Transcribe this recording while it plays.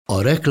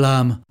A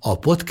reklám a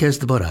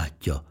podcast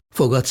barátja.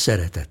 Fogad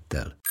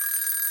szeretettel.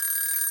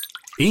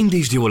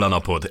 Indítsd jól a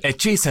napod egy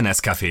csésze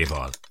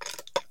Nescaféval.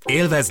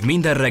 Élvezd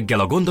minden reggel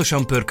a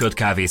gondosan pörkölt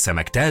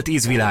kávészemek telt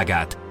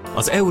ízvilágát,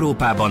 az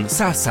Európában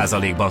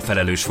 100%-ban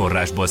felelős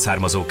forrásból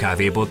származó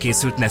kávéból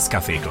készült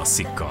Nescafé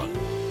klasszikkal.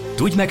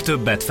 Tudj meg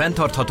többet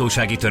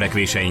fenntarthatósági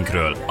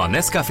törekvéseinkről a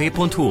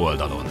nescafé.hu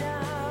oldalon.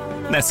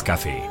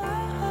 Nescafé.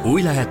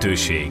 Új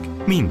lehetőség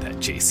minden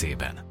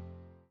csészében.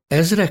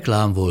 Ez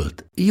reklám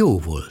volt, jó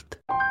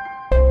volt.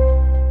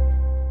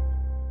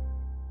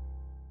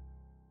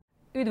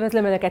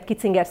 Üdvözlöm Önöket,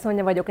 Kicinger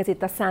Szonya vagyok, ez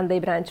itt a Sunday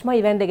Brunch.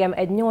 Mai vendégem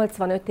egy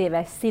 85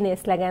 éves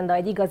színész legenda,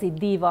 egy igazi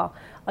díva,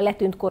 a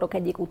letűnt korok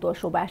egyik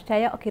utolsó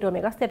bástyája, akiről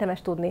még azt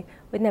érdemes tudni,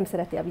 hogy nem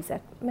szereti a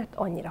vizet, mert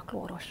annyira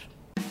klóros.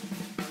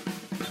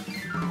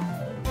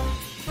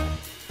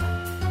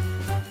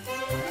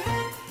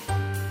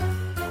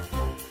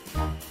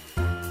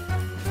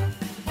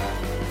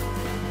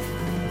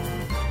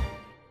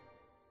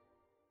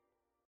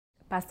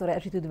 Pásztor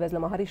Erzsit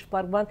üdvözlöm a Haris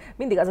Parkban.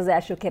 Mindig az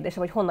első kérdésem,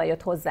 hogy honnan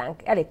jött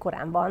hozzánk. Elég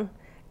korán van.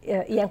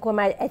 Ilyenkor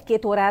már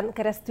 1-2 órán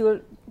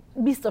keresztül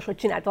biztos, hogy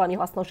csinált valami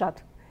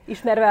hasznosat,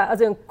 ismerve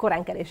az ön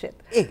koránkelését.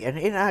 Igen,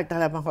 én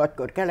általában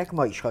 6-kor kelek,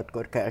 ma is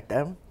 6-kor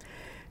keltem,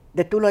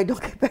 de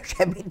tulajdonképpen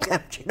semmit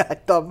nem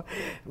csináltam,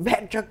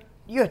 mert csak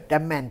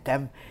jöttem,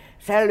 mentem,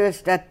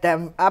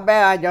 szellőztettem,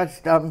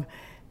 beágyaztam,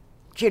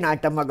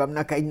 csináltam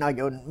magamnak egy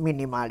nagyon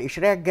minimális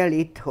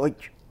reggelit,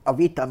 hogy a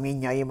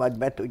vitaminjaimat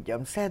be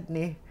tudjam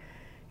szedni,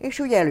 és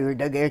úgy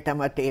elüldögéltem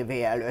a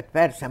tévé előtt.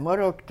 Persze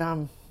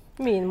morogtam.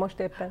 Min most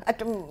éppen?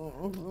 Hát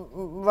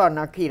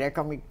vannak hírek,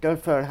 amiktől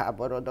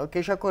fölháborodok,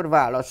 és akkor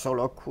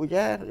válaszolok,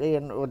 ugye?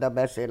 Én oda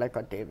beszélek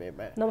a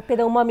tévébe. Na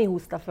például ma mi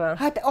húzta föl?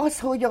 Hát az,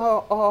 hogy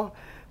a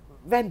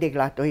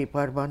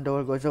vendéglátóiparban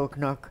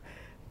dolgozóknak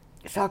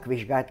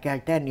szakvizsgát kell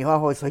tenni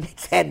ahhoz, hogy egy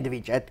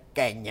szendvicset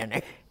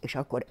kenjenek. És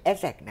akkor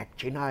ezeknek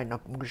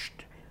csinálnak most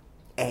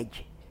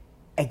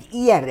egy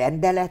ilyen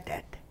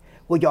rendeletet,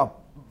 hogy a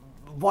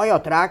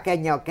vajat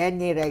rákenje a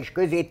kenyére és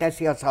közé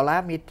teszi a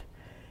szalámit,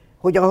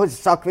 hogy ahhoz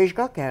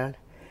szakvizsga kell?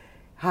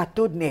 Hát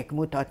tudnék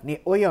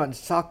mutatni olyan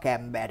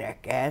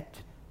szakembereket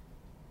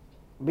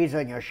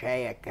bizonyos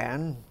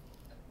helyeken,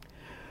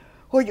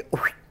 hogy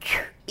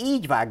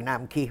így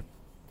vágnám ki.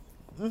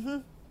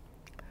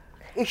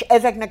 És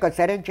ezeknek a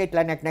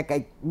szerencsétleneknek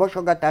egy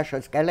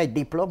mosogatáshoz kell egy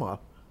diploma?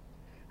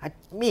 Hát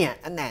milyen?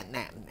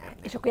 Nem.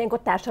 És akkor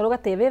ilyenkor társalog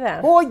a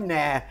tévével?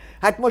 Hogyne?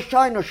 Hát most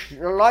sajnos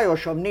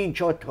Lajosom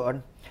nincs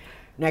otthon.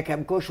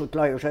 Nekem Kossuth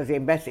Lajos az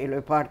én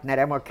beszélő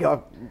partnerem, aki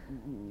a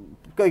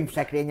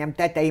könyvszekrényem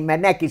tetején,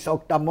 mert neki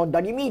szoktam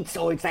mondani, mit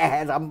szólsz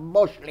ehhez a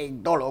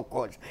moslék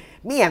dologhoz?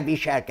 Milyen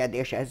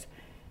viselkedés ez?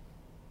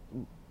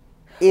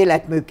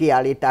 Életmű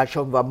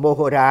kiállításom van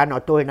Mohorán,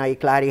 a Tolnai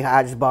Klári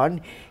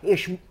házban,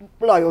 és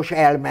Lajos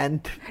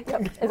elment. Ja,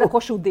 ez a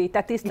Kossuth-díj,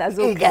 tehát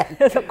tisztázzuk. Igen,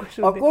 ez a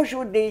Kossuth-díj. A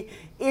Kossuth-díj,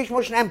 és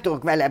most nem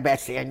tudok vele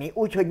beszélni,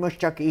 úgyhogy most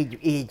csak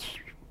így.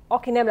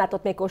 Aki nem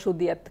látott még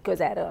Kossuth-díjat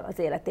közelről az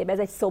életében,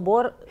 ez egy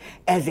szobor.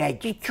 Ez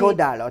egy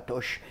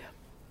csodálatos.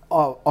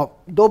 A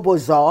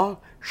doboza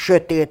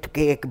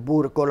sötétkék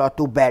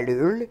burkolatú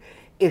belül,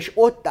 és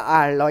ott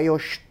áll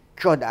Lajos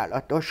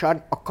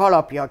csodálatosan, a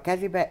kalapja a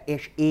kezébe,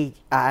 és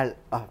így áll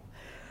a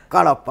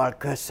kalappal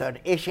köszön.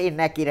 És én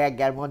neki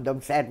reggel mondom,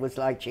 szervusz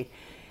Lajcsi,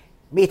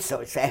 mit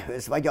szólsz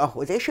ehhez vagy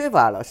ahhoz? És ő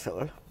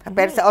válaszol. Hát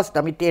persze azt,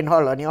 amit én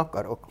hallani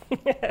akarok.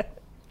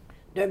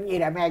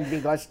 Többnyire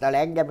megvigasztal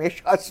engem,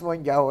 és azt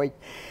mondja, hogy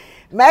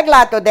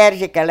meglátod,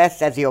 Erzsike,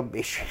 lesz ez jobb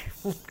is.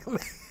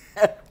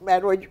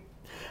 Mert hogy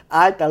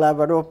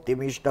általában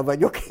optimista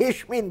vagyok,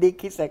 és mindig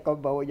hiszek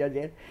abban, hogy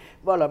azért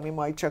valami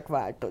majd csak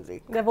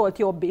változik. De volt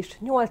jobb is.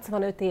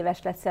 85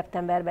 éves lett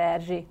szeptemberben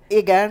Erzsi.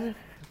 Igen,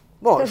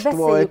 most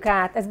volt.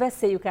 Ezt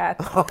beszéljük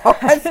át.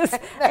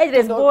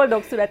 Egyrészt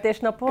boldog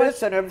születésnapot.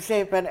 Köszönöm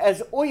szépen,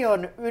 ez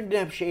olyan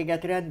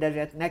ünnepséget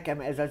rendezett nekem,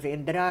 ez az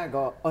én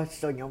drága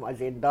asszonyom, az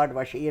én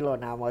Darvas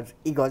Ilonám, az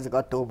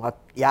igazgatóm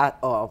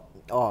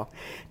a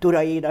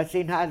Turai Ida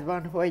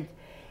Színházban, hogy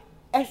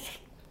ez,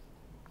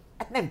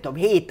 hát nem tudom,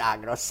 7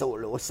 ágra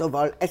szóló,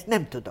 szóval ezt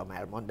nem tudom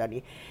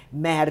elmondani,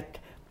 mert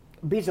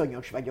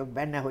bizonyos vagyok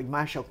benne, hogy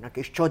másoknak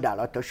is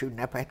csodálatos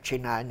ünnepet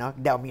csinálnak,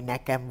 de ami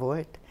nekem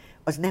volt,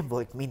 az nem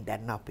volt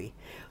mindennapi.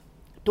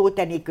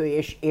 Tóth Enikő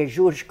és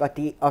Zsurs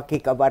Kati,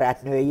 akik a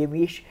barátnőim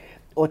is,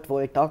 ott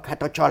voltak,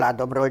 hát a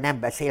családomról nem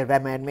beszélve,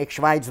 mert még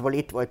Svájcból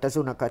itt volt az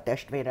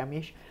unokatestvérem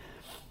is.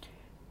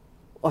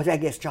 Az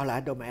egész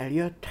családom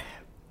eljött,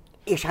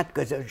 és hát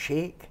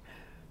közönség.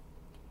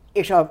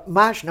 És a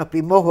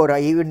másnapi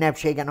mohorai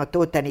ünnepségen a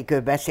Tóth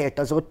Enikő beszélt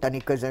az ottani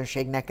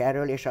közönségnek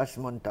erről, és azt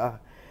mondta,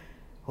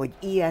 hogy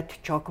ilyet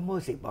csak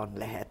moziban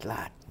lehet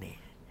látni.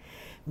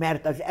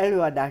 Mert az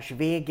előadás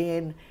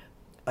végén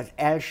az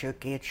első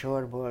 2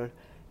 sorból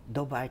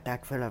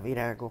dobálták fel a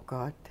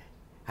virágokat.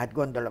 Hát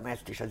gondolom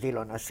ezt is az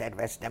Ilona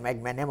szervezte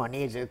meg, mert nem a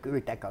nézők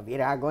ültek a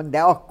virágon, de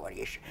akkor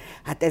is.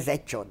 Hát ez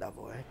egy csoda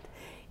volt.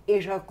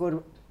 És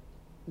akkor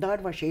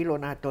Darvas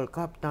Ilonától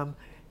kaptam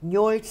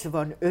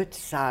 85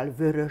 szál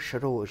vörös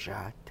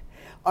rózsát,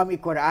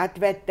 amikor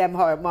átvettem,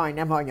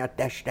 majdnem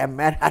anyatestem,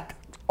 mert hát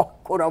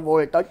akkora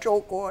volt a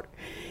csokor.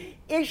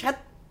 És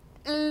hát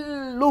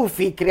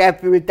lufik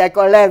repültek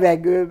a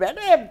levegőben,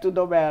 nem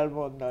tudom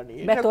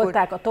elmondani.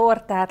 Betolták a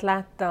tortát,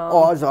 láttam.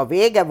 Az a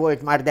vége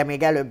volt már, de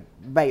még előbb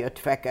bejött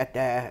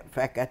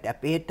Fekete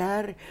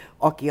Péter,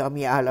 aki a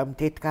mi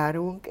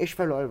államtitkárunk, és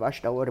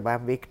felolvasta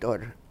Orbán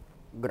Viktor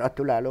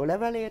gratuláló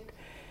levelét,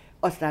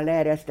 aztán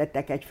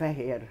leeresztettek egy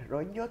fehér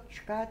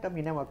rongyocskát,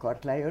 ami nem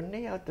akart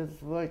lejönni, hát az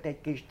volt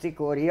egy kis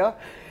cikória,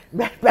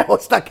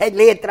 behoztak egy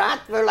létrát,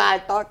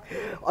 fölálltak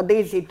a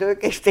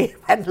díszítők, és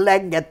szépen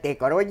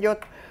lengették a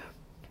rongyot,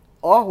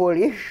 ahol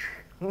is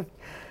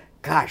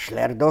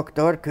Kásler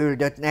doktor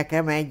küldött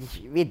nekem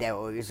egy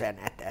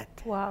videóüzenetet.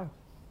 Wow.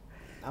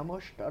 Na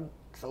most a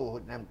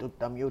szóhoz nem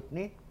tudtam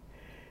jutni,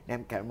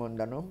 nem kell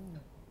mondanom,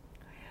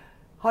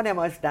 hanem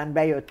aztán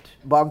bejött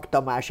Bank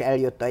Tamás,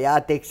 eljött a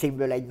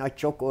játékszínből egy nagy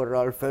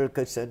csokorral,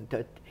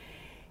 fölköszöntött.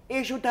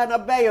 És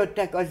utána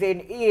bejöttek az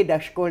én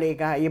édes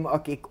kollégáim,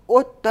 akik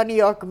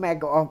ottaniak,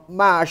 meg a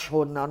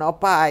máshonnan, a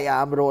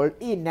pályámról,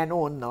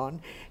 innen-onnan,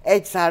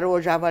 egy szál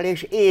rózsával,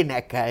 és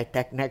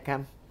énekeltek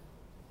nekem.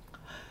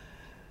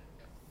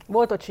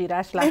 Volt ott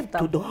sírás, láttam.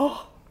 Nem tudom.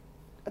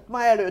 Hát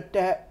ma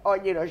előtte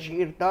annyira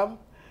sírtam.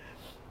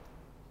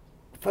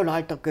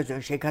 Fölállt a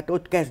közönség, hát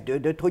ott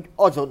kezdődött, hogy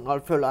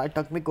azonnal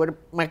fölálltak, mikor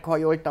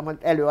meghajoltam az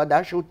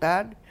előadás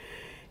után.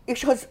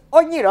 És az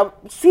annyira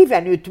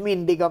szíven üt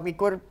mindig,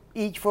 amikor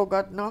így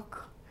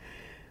fogadnak,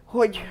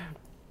 hogy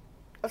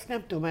azt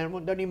nem tudom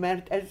elmondani,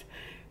 mert ez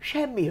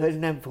semmihez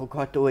nem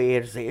fogható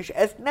érzés.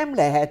 Ezt nem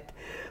lehet,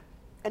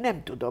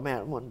 nem tudom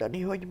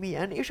elmondani, hogy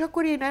milyen. És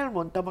akkor én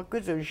elmondtam a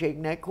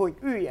közönségnek, hogy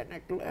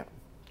üljenek le.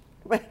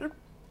 Mert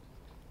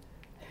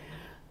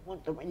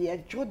mondtam, hogy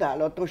ilyen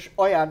csodálatos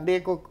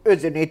ajándékok,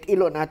 Özönét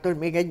Ilonától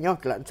még egy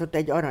nyakláncot,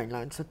 egy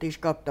aranyláncot is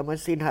kaptam a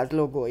színház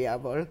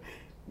logójával,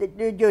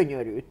 de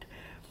gyönyörűt.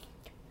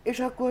 És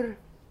akkor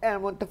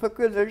elmondtam a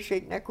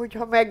közönségnek, hogy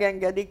ha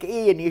megengedik,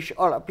 én is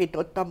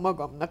alapítottam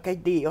magamnak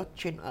egy díjat,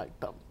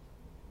 csináltam.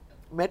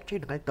 Mert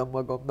csináltam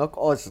magamnak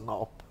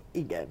aznap,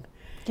 igen.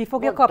 Ki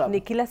fogja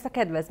kapni? Ki lesz a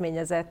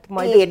kedvezményezett?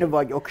 Én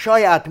vagyok,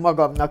 saját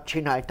magamnak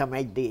csináltam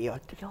egy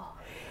díjat. Jó.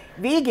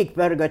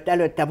 Végigpörgött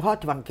előttem,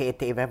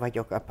 62 éve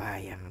vagyok a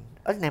pályán.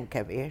 Az nem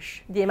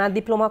kevés. Gyémánt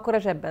diploma akkor a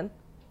zsebben?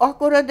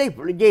 Akkor a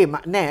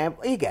gyémánt, nem,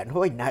 igen,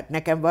 hogyne, hát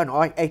nekem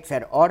van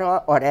egyszer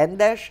a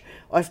rendes,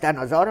 aztán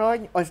az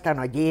arany, aztán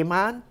a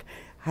gyémánt,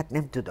 hát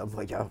nem tudom,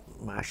 hogy a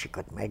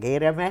másikat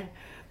megérem-e,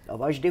 a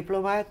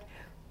vasdiplomát,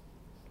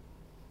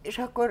 és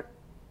akkor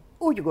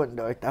úgy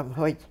gondoltam,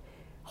 hogy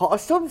ha a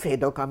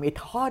Szomszédok, amit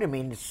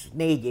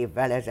 34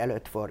 évvel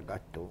ezelőtt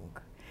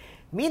forgattunk,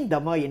 mind a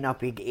mai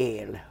napig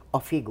él a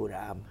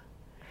figurám,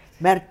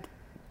 mert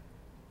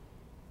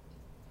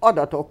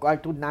adatokkal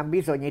tudnám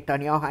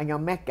bizonyítani,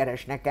 ahányan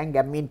megkeresnek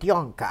engem, mint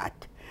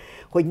Jankát,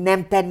 hogy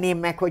nem tenném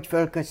meg, hogy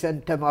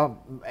fölköszöntöm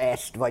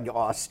ezt vagy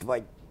azt,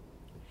 vagy...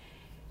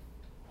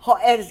 Ha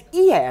ez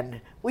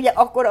ilyen, ugye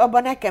akkor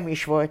abban nekem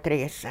is volt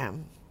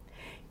részem.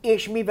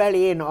 És mivel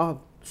én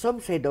a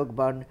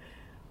Szomszédokban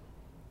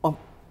a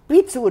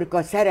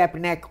picurka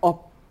szerepnek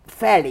a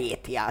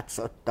felét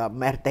játszottam,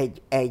 mert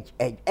egy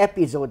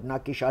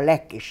epizódnak is a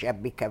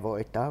legkisebbike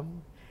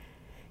voltam,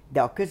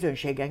 de a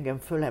közönség engem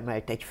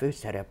fölemelt egy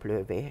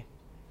főszereplővé.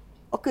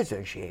 A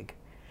közönség.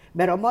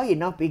 Mert a mai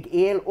napig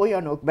él,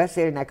 olyanok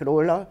beszélnek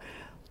róla,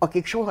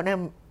 akik soha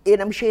nem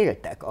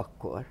éltek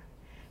akkor.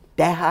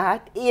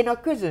 Tehát én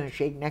a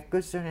közönségnek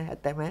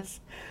köszönhetem ezt,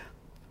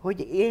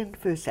 hogy én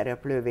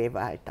főszereplővé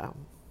váltam.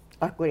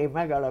 Akkor én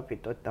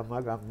megalapítottam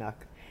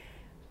magamnak.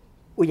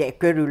 Ugye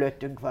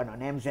körülöttünk van a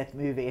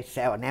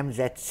nemzetművésze, a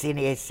nemzet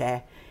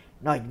színésze,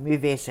 nagy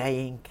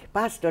művészeink,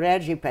 Pásztor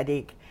Erzsi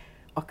pedig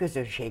a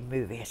közönség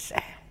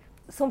művésze.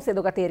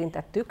 Szomszédokat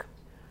érintettük.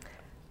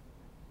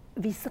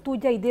 Vissza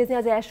tudja idézni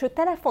az első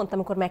telefont,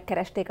 amikor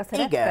megkeresték a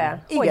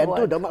szereppel? Igen,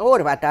 tudom.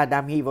 Horváth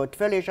Ádám hívott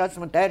föl, és azt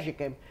mondta,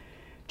 Erzsikém,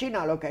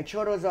 csinálok egy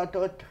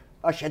sorozatot,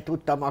 azt se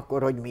tudtam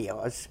akkor, hogy mi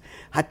az.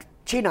 Hát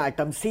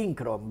csináltam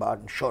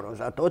szinkronban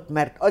sorozatot,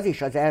 mert az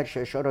is az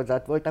első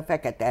sorozat volt, a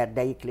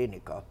Fekete-Erdei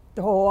Klinika.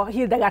 Ó,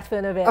 Hildegárd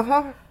főnövér. Aha.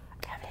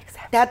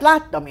 Emlékszem. Tehát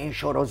láttam én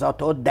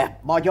sorozatot, de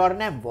magyar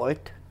nem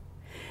volt.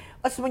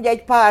 Azt mondja,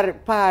 egy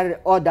pár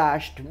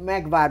adást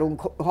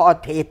megvárunk,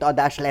 6-7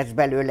 adás lesz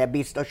belőle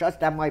biztos,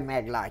 aztán majd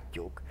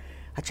meglátjuk.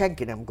 Hát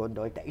senki nem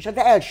gondolta. És az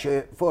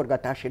első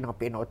forgatási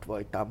nap én ott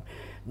voltam.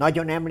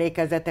 Nagyon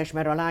emlékezetes,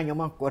 mert a lányom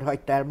akkor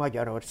hagyta el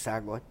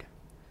Magyarországot.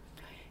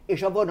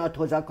 És a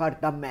vonathoz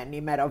akartam menni,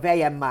 mert a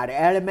vejem már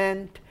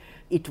elment,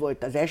 itt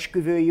volt az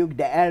esküvőjük,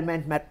 de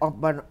elment, mert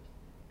abban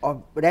a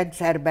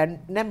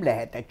rendszerben nem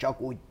lehetett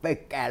csak úgy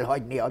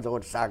elhagyni az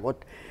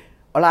országot.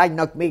 A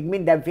lánynak még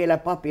mindenféle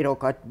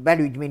papírokat,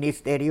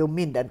 belügyminisztérium,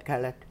 mindent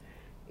kellett.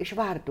 És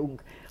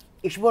vártunk.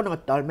 És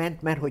vonattal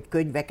ment, mert hogy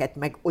könyveket,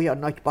 meg olyan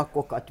nagy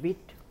pakokat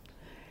vitt.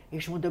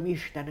 És mondom,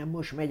 Istenem,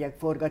 most megyek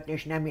forgatni,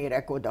 és nem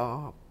érek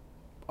oda,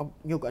 a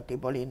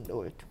Nyugatiból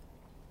indult.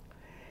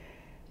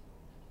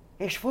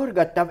 És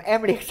forgattam,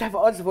 emlékszem,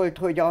 az volt,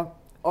 hogy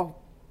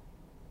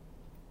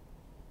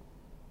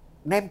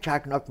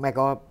Nemcsáknak meg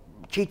a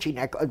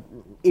Csicsinek, a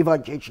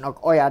Ivancsicsnak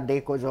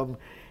ajándékozom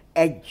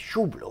egy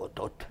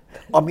sublótot,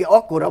 ami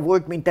akkora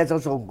volt, mint ez a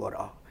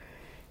zongora.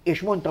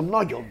 És mondtam,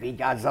 nagyon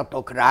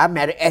vigyázzatok rá,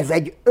 mert ez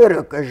egy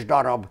örökös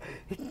darab.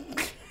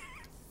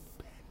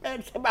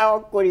 Persze már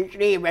akkor is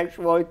rémes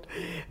volt,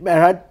 mert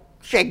hát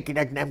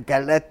senkinek nem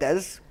kellett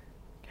ez.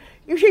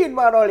 És én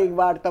már alig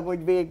vártam,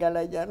 hogy vége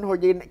legyen,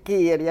 hogy én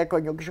kiérjek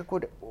anyag, és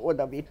akkor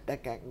oda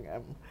vittek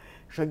engem.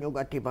 És a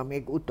Nyugatiba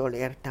még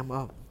utolértem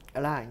a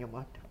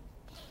lányomat.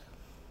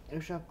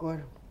 És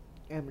akkor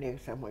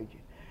emlékszem, hogy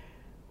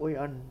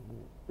olyan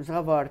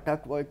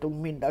zavartak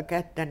voltunk mind a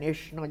ketten,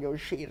 és nagyon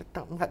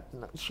sírtam. Hát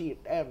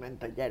sírt,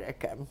 elment a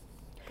gyerekem.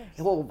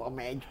 Hova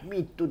megy?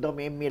 Mit tudom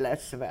én, mi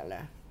lesz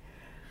vele?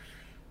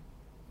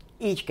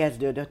 Így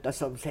kezdődött a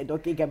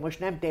Szomszédok. Igen, most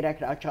nem térek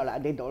rá a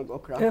családi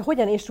dolgokra.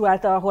 Hogyan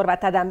instruált a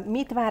Horváth Ádám?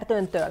 Mit várt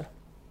öntől?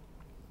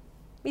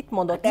 Mit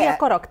mondott? Mi a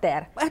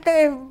karakter? Hát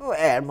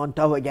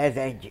elmondta, hogy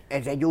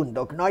ez egy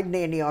undok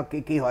nagynéni,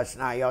 aki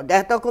kihasználja. De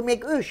hát akkor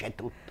még ő se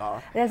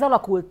tudta. De ez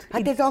alakult?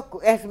 Hát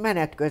ez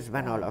menet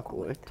közben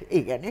alakult.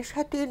 Igen, és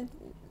hát én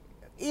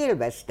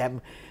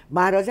élveztem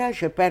már az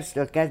első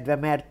perctől kezdve,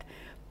 mert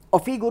a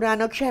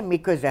figurának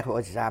semmi köze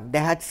hozzám,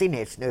 de hát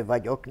színésznő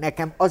vagyok.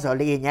 Nekem az a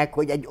lényeg,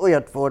 hogy egy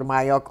olyat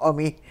formáljak,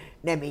 ami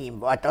nem én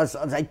volt,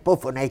 az egy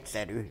pofon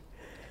egyszerű.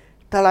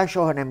 Talán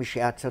soha nem is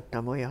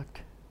játszottam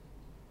olyat.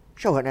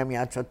 Soha nem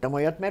játszottam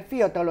olyat, mert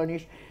fiatalon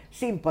is,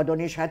 színpadon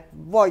is, hát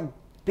vagy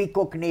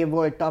Pikokné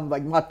voltam,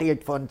 vagy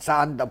Matild von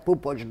Zand, a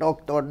pupos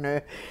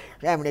doktornő.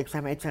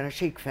 Emlékszem egyszer a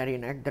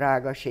Sikferinek,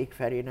 drága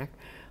Sikferinek,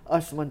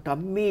 azt mondta,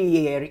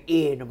 miért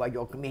én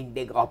vagyok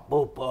mindig a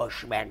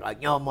pupos, meg a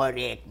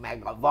nyomorék,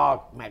 meg a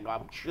vak, meg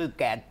a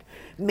süket.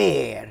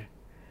 Miért?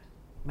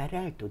 Mert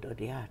el tudod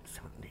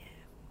játszani.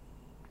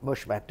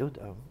 Most már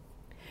tudom.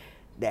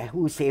 De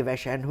 20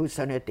 évesen,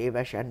 25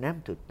 évesen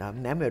nem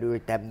tudtam, nem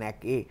örültem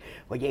neki,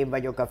 hogy én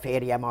vagyok a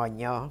férjem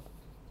anyja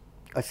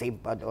a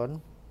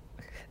színpadon.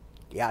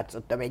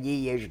 Játszottam egy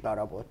íjés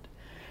darabot,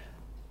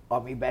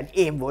 amiben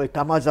én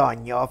voltam az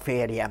anyja a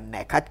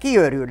férjemnek. Hát ki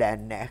örül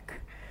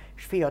ennek?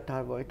 És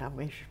fiatal voltam,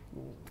 és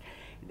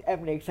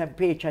emlékszem,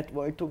 Pécset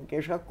voltunk,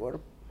 és akkor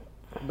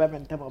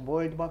bementem a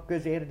boltba,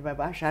 közértbe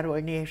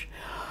vásárolni, és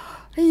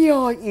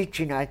jaj, így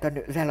csinálta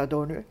az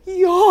eladónő.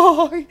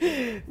 Jaj,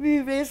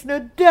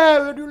 művésznő, de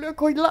örülök,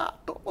 hogy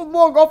látom, a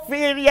maga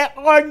férje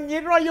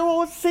annyira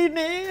jó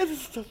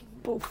színész.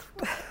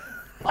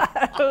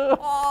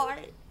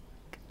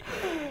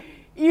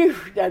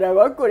 Istenem,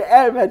 akkor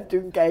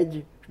elmentünk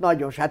egy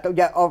nagyon hát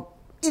ugye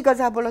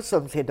igazából a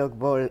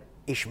Szomszédokból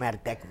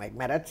ismertek meg,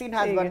 mert a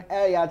színházban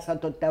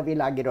eljátszhatott te a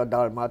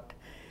világirodalmat.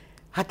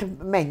 Hát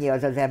mennyi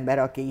az az ember,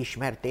 aki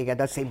ismert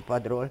téged a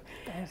színpadról?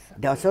 Persze.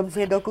 De a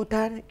Szomszédok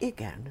után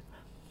igen.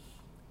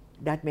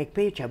 De hát még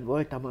Pécsen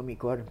voltam,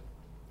 amikor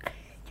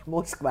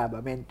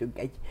Moszkvába mentünk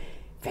egy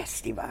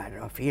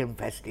fesztiválra,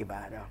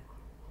 filmfesztiválra.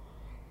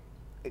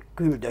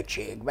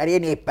 Küldöttség, mert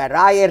én éppen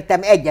ráértem,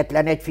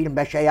 egyetlen egy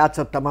filmbe se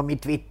játszottam,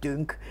 amit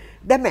vittünk.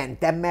 De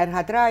mentem, mert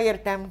hát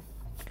ráértem,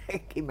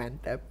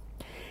 kimentem.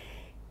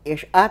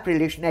 És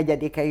április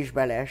 4-e is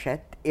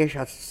beleesett, és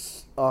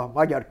a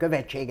Magyar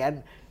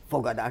Követségen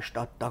fogadást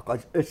adtak,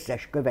 az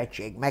összes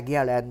követség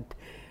megjelent.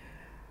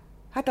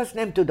 Hát azt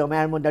nem tudom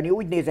elmondani,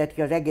 úgy nézett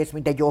ki az egész,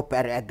 mint egy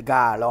operett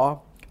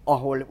gála,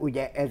 ahol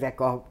ugye ezek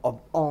a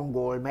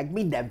angol, meg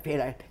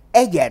mindenféle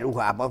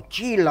egyenruhában,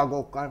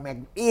 csillagokkal,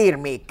 meg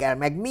érmékkel,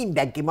 meg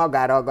mindenki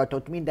magára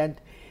aggatott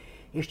mindent,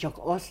 és csak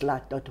azt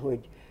láttad,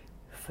 hogy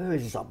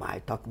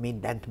fölzabáltak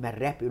mindent, mert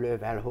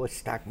repülővel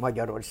hozták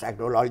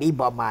Magyarországról, a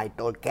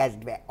Libamájtól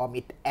kezdve,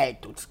 amit el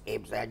tudsz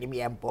képzelni,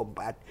 milyen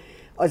pompát.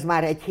 Az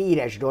már egy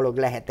híres dolog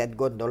lehetett,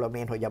 gondolom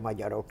én, hogy a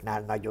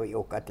magyaroknál nagyon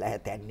jókat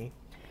lehet enni.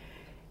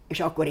 És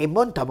akkor én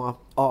mondtam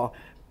a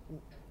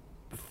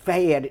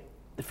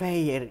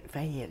Fejér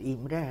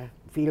Imre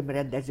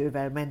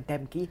filmrendezővel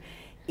mentem ki,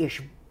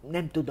 és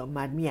nem tudom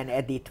már milyen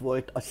Edith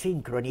volt, a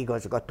szinkron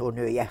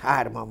igazgatónője,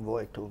 3-an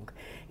voltunk.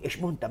 És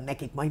mondtam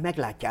nekik, majd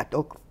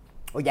meglátjátok,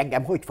 hogy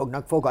engem hogy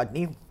fognak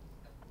fogadni,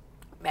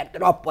 mert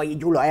Rappai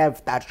Gyula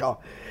elvtársa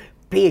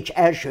Pécs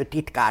első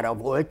titkára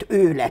volt,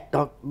 ő lett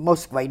a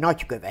moszkvai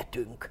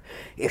nagykövetünk,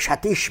 és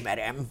hát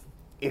ismerem,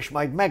 és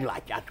majd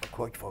meglátjátok,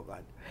 hogy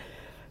fogad.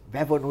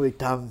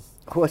 Bevonultam,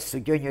 hosszú,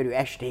 gyönyörű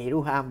estély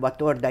ruhámba,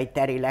 Tordai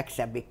Teri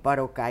legszebbik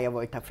parókája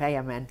volt a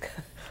fejemen.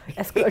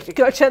 Ez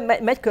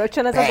megy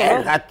kölcsön ez a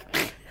dolog? Hát,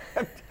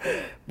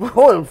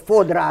 hol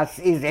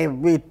fodrász,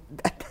 mit?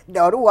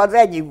 De a ruha az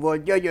enyém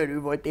volt, gyönyörű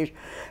volt, és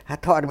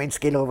hát 30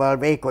 kilóval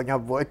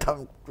vékonyabb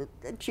voltam,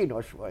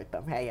 csinos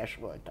voltam, helyes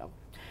voltam.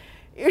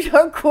 És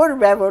akkor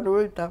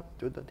bevonultam,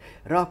 tudod,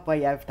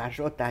 Rappai elvtárs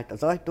ott állt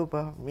az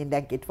ajtóba,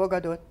 mindenkit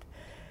fogadott,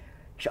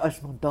 és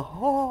azt mondta,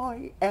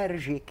 haj,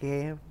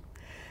 Erzsikém,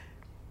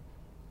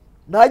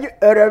 nagy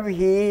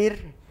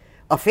örömhír,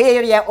 a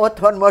férje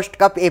otthon most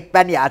kap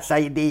éppen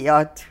játszai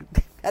díjat.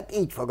 Hát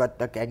így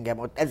fogadtak engem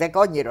ott. Ezek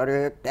annyira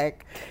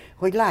röhögtek,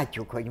 hogy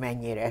látjuk, hogy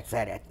mennyire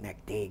szeretnek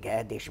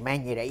téged, és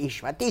mennyire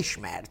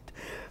ismert.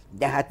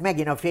 De hát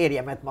megint a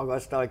férjemet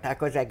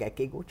magasztalták az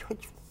egekig,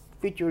 úgyhogy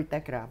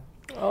fütyültek rám.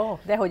 Ó,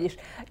 dehogy is.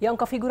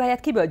 Janka figuráját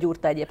kiből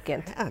gyúrta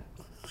egyébként? Hát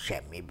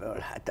semmiből,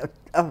 hát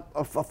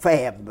a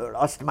fejemből,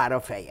 azt már a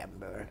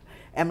fejemből.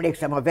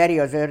 Emlékszem, a Veri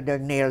az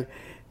ördögnél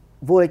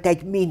volt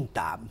egy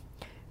mintám.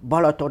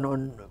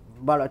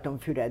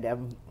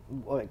 Balatonfüreden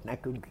volt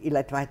nekünk,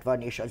 illetve hát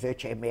van is az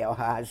öcsémé a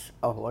ház,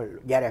 ahol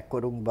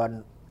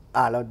gyerekkorunkban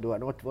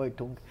állandóan ott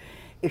voltunk,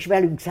 és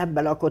velünk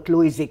szemben lakott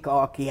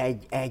Luizika, aki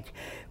egy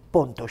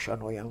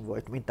pontosan olyan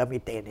volt, mint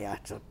amit én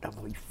játszottam,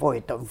 hogy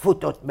folyton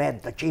futott,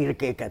 ment, a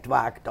csirkéket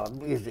vágtam,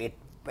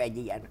 egy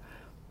ilyen.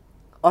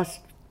 Azt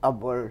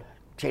abból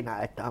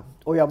csináltam.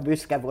 Olyan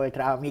büszke volt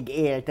rá, amíg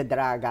élt,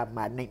 drágám,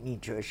 már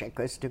nincs ő se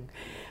köztünk.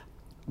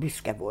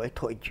 Büszke volt,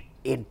 hogy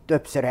én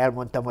többször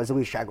elmondtam az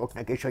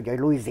újságoknak is, hogy a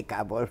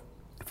Luizikából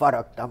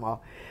faragtam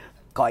a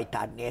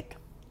Kajtánnét.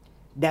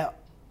 De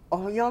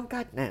a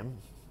Jankát nem.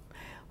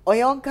 A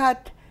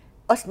Jankát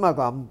azt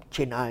magam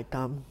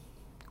csináltam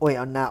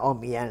olyanná,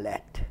 amilyen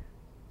lett.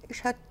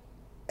 És hát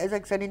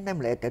ezek szerint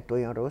nem lehetett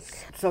olyan rossz.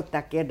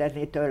 Szokták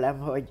kérdezni tőlem,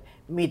 hogy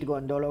mit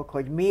gondolok,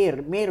 hogy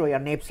miért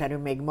olyan népszerű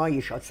még ma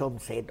is a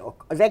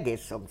Szomszédok, az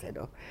egész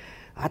Szomszédok.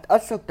 Hát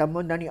azt szoktam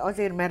mondani,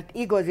 azért, mert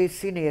igazi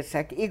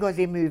színészek,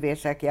 igazi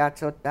művészek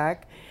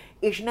játszották,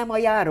 és nem a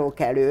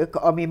járókelők,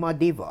 ami ma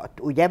divat,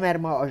 ugye? Mert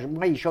ma a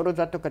mai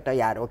sorozatokat a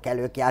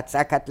járókelők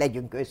játsszák, hát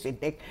legyünk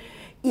őszinték.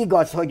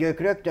 Igaz, hogy ők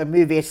rögtön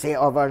művészé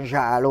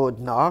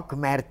avanzsálódnak,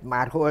 mert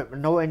már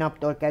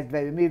holnaptól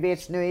kezdve ő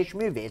művésznő és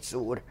művész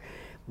úr,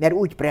 mert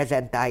úgy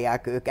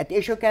prezentálják őket,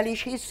 és ők el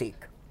is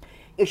hiszik.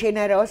 És én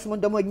erre azt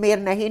mondom, hogy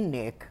miért ne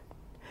hinnék?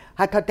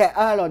 Hát ha te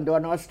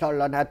állandóan azt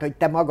hallanád, hogy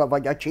te maga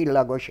vagy a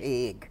csillagos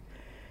ég,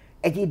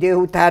 egy idő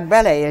után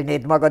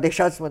beleélnéd magad, és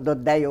azt mondod,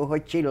 de jó,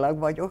 hogy csillag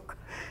vagyok.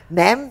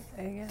 Nem?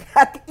 Igen.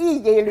 Hát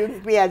így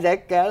élünk mi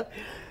ezekkel.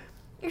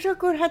 És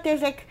akkor hát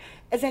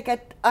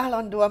ezeket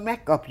állandóan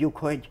megkapjuk,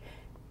 hogy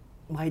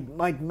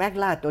majd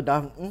meglátod,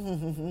 a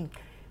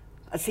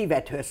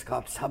szívedhöz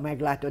kapsz, ha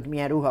meglátod,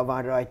 milyen ruha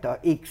van rajta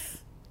X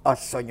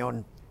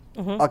asszonyon,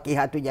 aki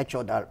hát ugye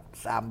csoda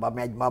számba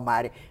megy ma,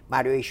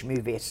 már ő is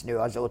művésznő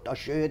azóta,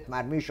 sőt,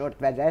 már műsort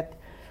vezet.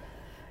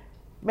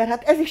 Mert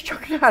hát ez is csak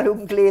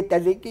nálunk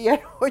létezik ilyen,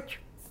 hogy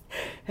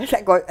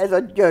ez a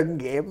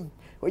gyöngém,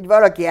 hogy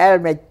valaki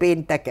elmegy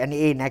pénteken,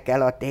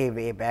 énekel a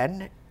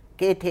tévében,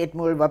 2 hét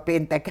múlva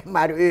pénteken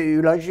már ő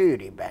ül a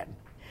zsűriben.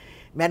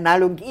 Mert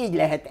nálunk így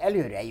lehet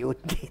előre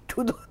jutni,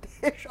 tudod?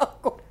 És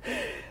akkor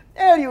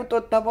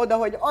eljutottam oda,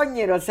 hogy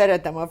annyira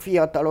szeretem a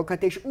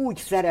fiatalokat, és úgy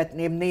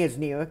szeretném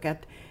nézni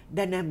őket,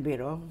 de nem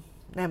bírom.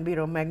 Nem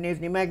bírom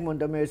megnézni,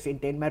 megmondom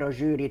őszintén, mert a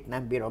zsűrit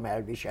nem bírom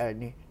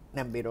elviselni.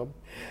 Nem bírom.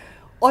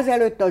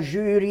 Azelőtt a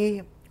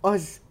zsűri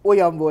az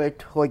olyan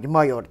volt, hogy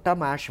Major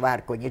Tamás,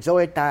 Várkonyi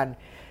Zoltán,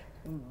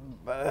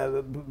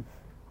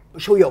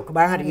 Súlyog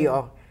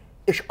Mária,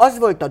 és az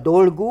volt a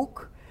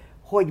dolguk,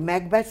 hogy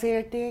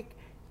megbeszélték,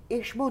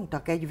 és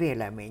mondtak egy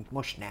véleményt,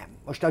 most nem.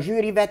 Most a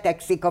zsűri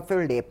vetekszik a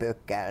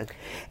föllépőkkel.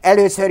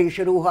 Először is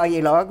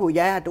ruhailag,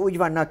 ugye, hát úgy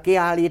vannak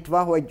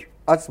kiállítva, hogy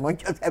azt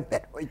mondja az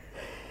ember, hogy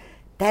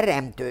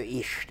Teremtő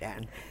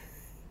Isten.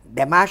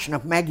 De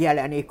másnap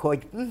megjelenik,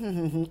 hogy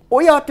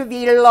olyat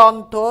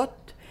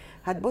villantott,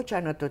 hát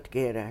bocsánatot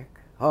kérek,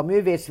 ha a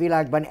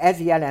művészvilágban ez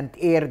jelent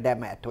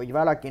érdemet, hogy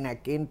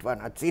valakinek kint van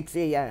a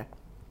cicéje,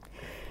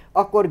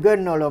 akkor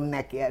gönnolom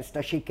neki ezt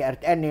a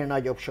sikert, ennél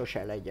nagyobb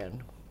sose legyen.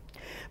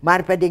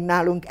 Márpedig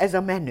nálunk ez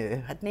a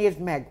menő, hát nézd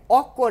meg,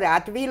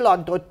 akkorát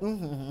villantott,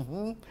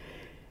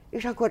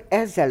 és akkor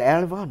ezzel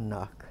el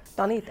vannak.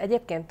 Tanít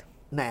egyébként?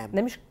 Nem.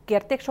 Nem is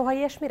kérték soha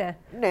ilyesmire?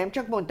 Nem,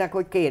 csak mondták,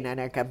 hogy kéne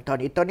nekem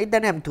tanítani, de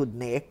nem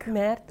tudnék.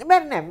 Mert?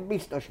 Mert nem,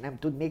 biztos nem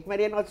tudnék, mert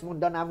én azt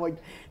mondanám, hogy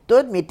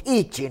tudod mit,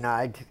 így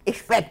csináld,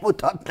 és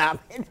megmutatnám.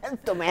 Én nem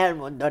tudom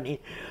elmondani,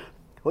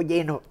 hogy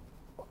én,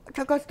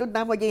 csak azt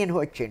tudnám, hogy én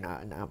hogy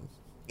csinálnám.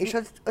 És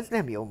az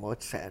nem jó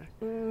módszer.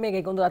 Még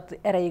egy gondolat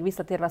erejéig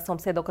visszatérve a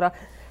Szomszédokra.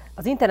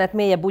 Az internet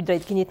mélyebb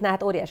bugyrait kinyitná,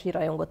 hát óriási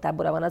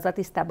rajongótábora van, azzal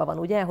tisztában van,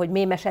 ugye, hogy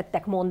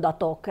mémesedtek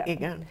mondatok.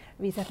 Igen.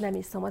 Vizet nem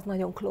iszom, az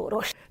nagyon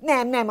klóros.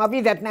 Nem, a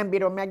vizet nem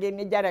bírom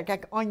meginni,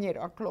 gyerekek,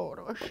 annyira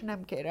klóros,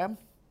 nem kérem.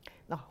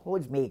 Na,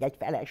 hozz még egy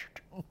felest.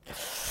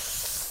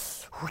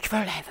 Úgy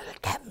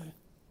fölevültem.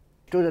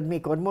 Tudod,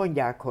 mikor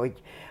mondják,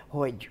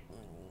 hogy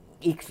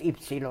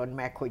XY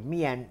meg, hogy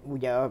milyen,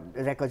 ugye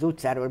ezek az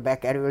utcáról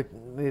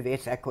bekerült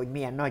művészek, hogy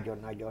milyen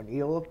nagyon-nagyon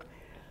jók.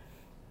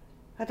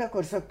 Hát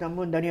akkor szoktam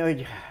mondani,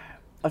 hogy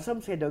a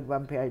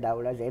Szomszédokban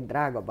például az én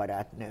drága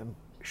barátnőm,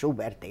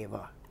 Schubert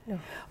Éva,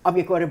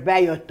 amikor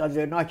bejött az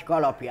ő nagy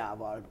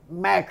kalapjával,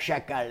 meg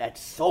se kellett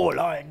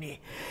szólalni,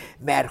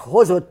 mert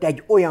hozott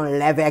egy olyan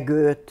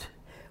levegőt,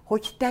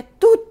 hogy te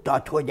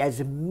tudtad, hogy ez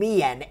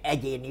milyen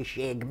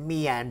egyéniség,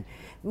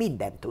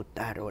 mindent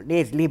tudtál róla.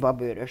 Nézd,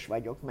 libabőrös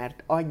vagyok,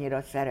 mert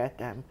annyira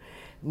szeretem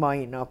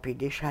mai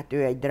napig, és hát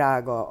ő egy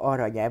drága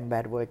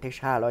aranyember volt, és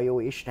hála jó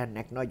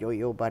Istennek, nagyon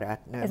jó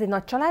barátnő. Ez egy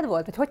nagy család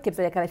volt? Vagy hogy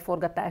képzeljek el egy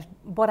forgatást?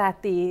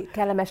 Baráti,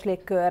 kellemes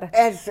légkör?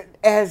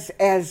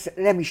 Ez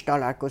nem is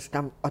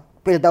találkoztam,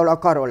 például a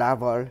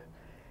Karolával.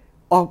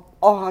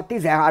 A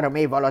 13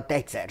 év alatt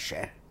egyszer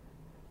se.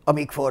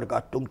 amíg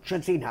forgattunk,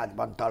 csak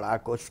színházban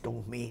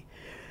találkoztunk mi.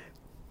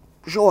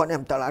 Soha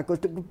nem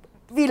találkoztunk.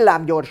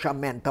 Villámgyorsan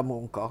ment a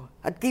munka.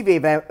 Hát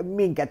kivéve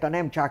minket a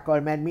nemcsákkal,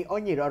 mert mi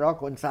annyira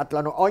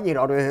rakoncátlanul,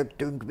 annyira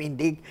röhögtünk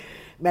mindig,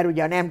 mert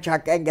ugye a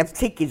nemcsák engem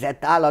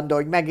cikizett állandó,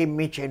 hogy megint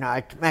mit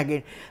csinált,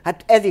 megint.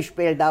 Hát ez is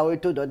például,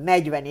 tudod,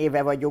 40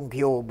 éve vagyunk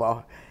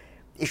jóba,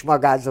 és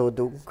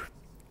magázódunk.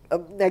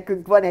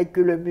 Nekünk van egy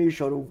külön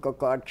műsorunk a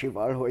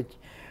Karcsival,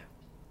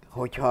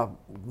 hogyha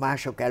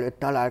mások előtt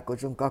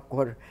találkozunk,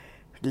 akkor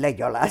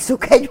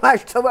legyalázzuk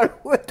egymást, szóval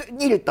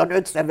nyíltan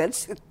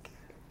összevesszük.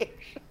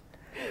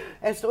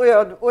 Ezt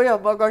olyan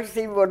magas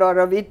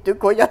színvonalra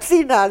vittük, hogy a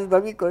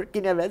színházban, mikor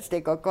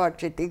kinevezték a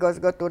Karcsit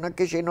igazgatónak,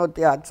 és én ott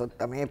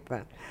játszottam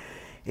éppen.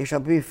 És a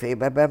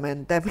büfébe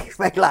bementem, és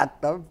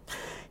megláttam.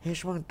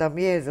 És mondtam,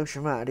 Jézus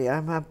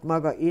Máriám, hát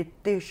maga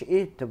itt és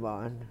itt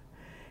van.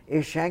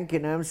 És senki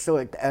nem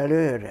szólt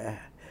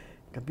előre.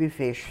 A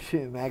büfés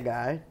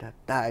megállt, a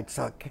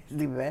tálca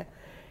kezébe,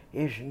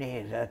 és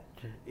nézett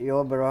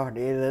jobbra,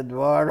 nézett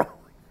balra,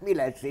 mi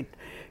lesz itt.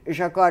 És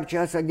a Karcsi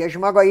azt mondja, és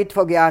maga itt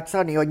fog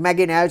játszani, hogy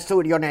megint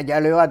elszúrjon egy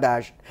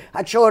előadást?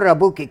 Hát sorra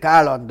bukik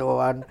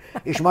állandóan,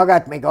 és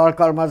magát még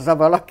alkalmazza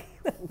valaki.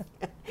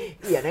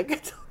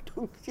 Ilyeneket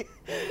szoktunk.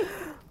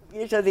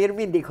 És azért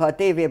mindig, ha a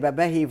tévébe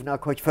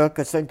behívnak, hogy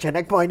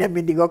fölköszöntsenek, majdnem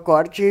mindig a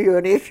Karcsi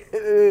jön, és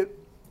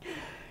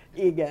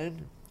igen.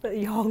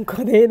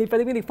 Janka néni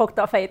pedig mindig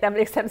fogta a fejét,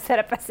 emlékszem,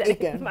 szerepeszenik.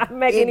 Igen, Már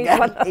megint igen, is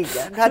van.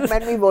 igen. Hát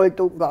mert mi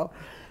voltunk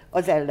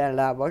az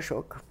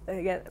ellenlábasok.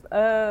 Igen.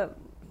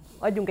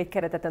 Adjunk egy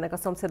keretet ennek a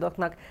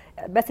szomszédoknak.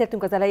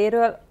 Beszéltünk az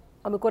elejéről,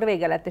 amikor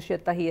vége lett és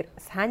jött a hír.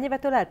 Ez hány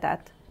évetől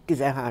eltelt?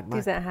 13-at.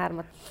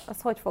 13-at.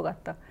 Azt hogy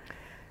fogadta?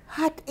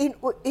 Hát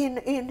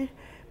én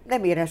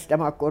nem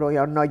éreztem akkor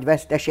olyan nagy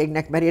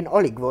veszteségnek, mert én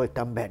alig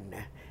voltam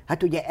benne.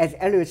 Hát ugye ez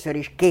először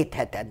is 2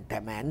 hetente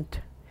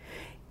ment,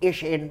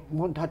 és én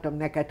mondhatom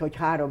neked, hogy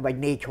 3 vagy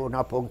 4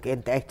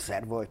 hónaponként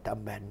egyszer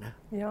voltam benne.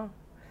 Ja.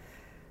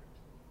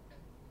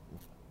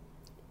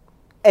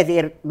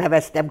 Ezért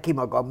neveztem ki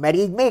magam, mert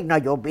így még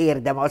nagyobb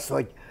érdem az,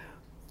 hogy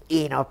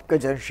én a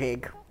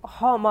közönség.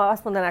 Ha ma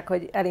azt mondanák,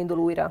 hogy elindul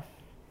újra.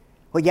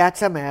 Hogy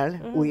játsszam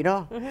el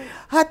újra?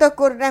 Hát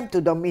akkor nem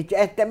tudom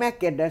mit. Te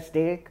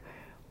megkérdezték,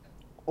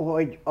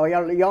 hogy a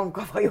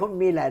Janka vajon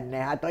mi lenne.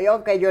 Hát a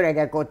Janka egy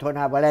öregek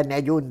otthonában lenne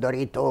egy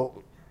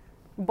undorító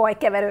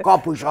Bajkeverő.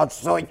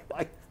 kapusasszony,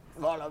 vagy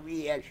valami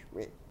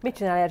ilyesmi. Mit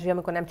csinál Erzsi,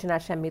 amikor nem csinál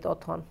semmit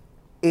otthon?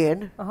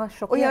 Én? Aha,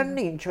 sok Olyan ilyen?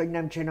 nincs, hogy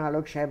nem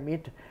csinálok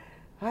semmit.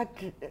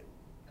 Hát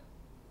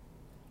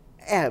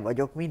el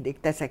vagyok, mindig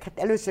teszek. Hát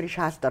először is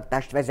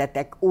háztartást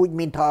vezetek, úgy,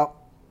 mintha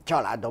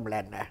családom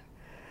lenne.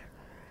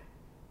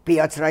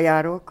 Piacra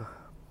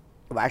járok,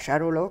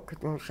 vásárolok,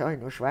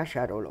 sajnos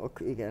vásárolok,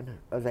 igen,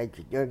 az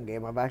egy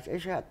gyöngém a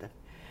vásárolás, és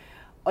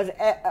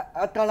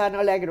hát talán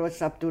a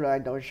legrosszabb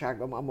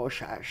tulajdonságom a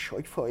mosás,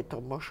 hogy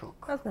folyton mosok.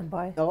 Az nem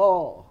baj.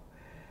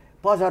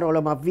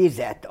 Pazarolom a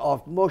vizet,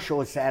 a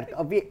mosószert,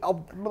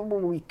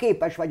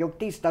 képes vagyok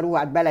tiszta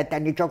ruhát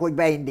beletenni, csak hogy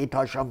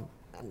beindíthassam.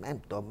 Nem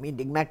tudom,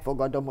 mindig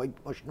megfogadom, hogy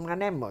most már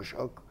nem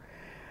mosok.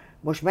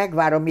 Most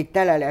megvárom, míg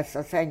tele lesz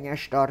a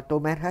szennyes tartó,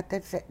 mert hát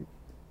ez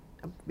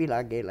a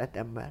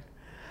világéletemben.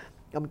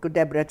 Amikor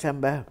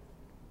Debrecenben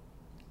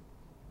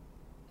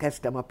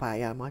kezdtem a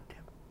pályámat,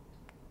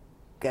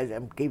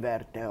 kezem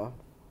kiverte a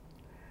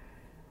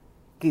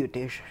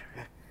kiütés.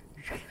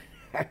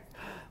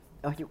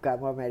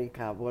 Anyukám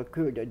Amerikából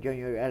küldött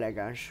gyönyörű,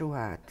 elegáns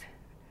ruhát.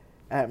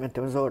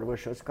 Elmentem az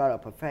orvoshoz,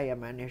 kalap a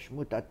fejemen, és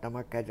mutattam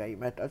a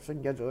kezeimet. Azt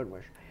mondja az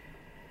orvos,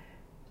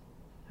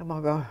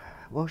 maga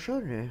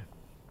mosónő?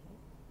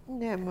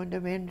 Nem,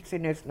 mondom, én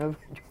színésznő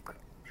vagyok.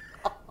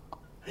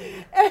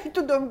 El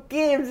tudom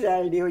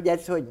képzelni, hogy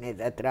ez hogy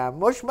nézett rám.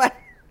 Most már,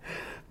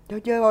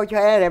 hogyha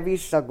erre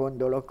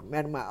visszagondolok,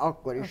 mert már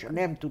akkor is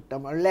nem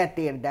tudtam,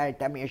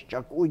 letérdeltem, és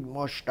csak úgy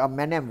mostam,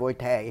 mert nem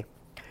volt hely.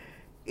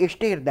 És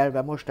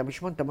térdelve mostam, és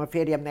mondtam a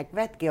férjemnek,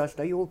 vedd ki azt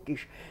a jó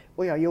kis,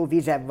 olyan jó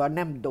vizem van,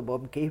 nem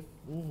dobom ki.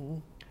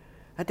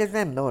 Hát ez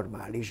nem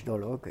normális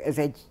dolog, ez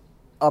egy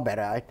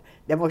aberált,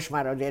 de most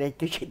már azért egy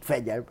kicsit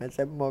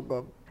fegyelmezem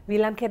magam.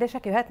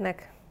 Villámkérdések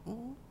jöhetnek?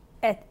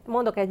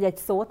 Mondok egy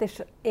szót,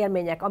 és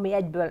élmények, ami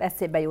egyből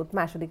eszébe jut.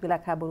 Második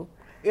világháború.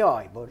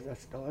 Jaj,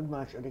 borzasztó, a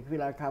második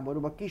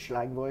világháborúban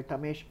kislány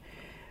voltam, és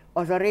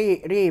az a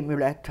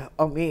rémület,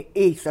 ami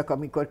éjszaka,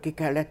 amikor ki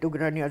kellett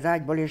ugrani az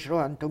ágyból, és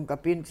rohantunk a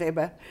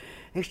pincébe,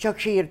 és csak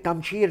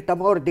sírtam,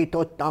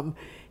 ordítottam,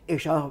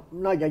 és a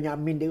nagyanyám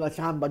mindig a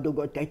számba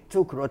dugott egy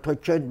cukrot, hogy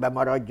csöndbe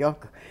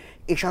maradjak,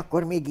 és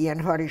akkor még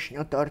ilyen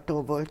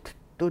harisnyatartó volt,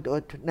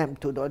 tudod, nem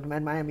tudod,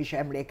 mert már nem is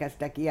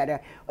emlékeztek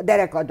ilyenre. A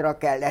derekadra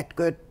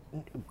kellett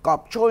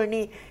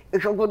kapcsolni,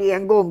 és akkor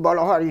ilyen gombbal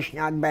a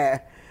harisnyát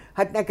be.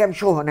 Hát nekem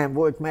soha nem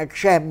volt meg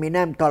semmi,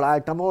 nem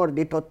találtam,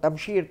 ordítottam,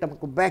 sírtam,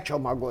 akkor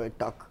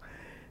becsomagoltak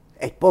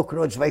egy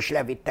pokrocba, és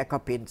levittek a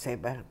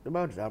pincébe.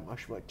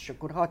 Borzalmas volt. És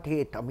akkor 6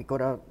 hét,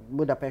 amikor a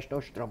Budapest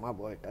ostroma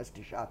volt, azt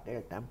is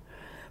átéltem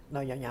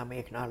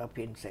nagyanyáméknál a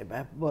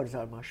pincébe.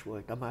 Borzalmas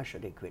volt a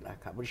második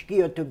világháború. És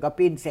kijöttünk a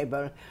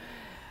pincéből,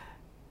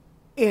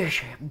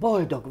 És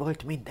boldog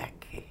volt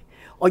mindenki.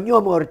 A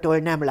nyomortól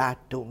nem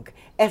láttunk.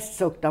 Ezt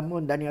szoktam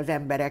mondani az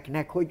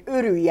embereknek, hogy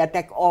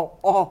örüljetek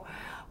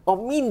a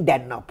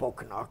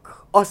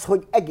mindennapoknak. Az,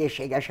 hogy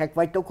egészségesek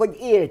vagytok, hogy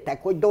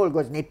éltek, hogy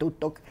dolgozni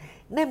tudtok.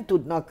 Nem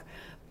tudnak.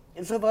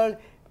 Szóval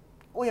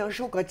olyan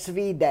sokat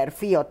cvíder,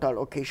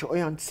 fiatalok is,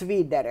 olyan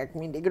cvíderek,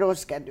 mindig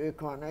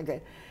rosszkedők van.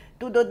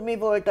 Tudod, mi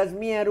volt az,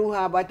 milyen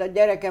ruhában? A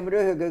gyerekem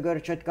röhögő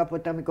görcsöt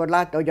kapott, amikor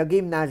látta, hogy a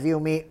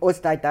gimnáziumi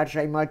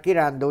osztálytársaimmal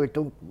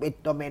kirándultunk, mit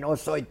tudom én,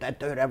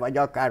 Oszolytetőre, vagy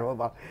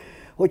akárhova.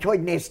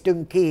 Hogy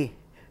néztünk ki.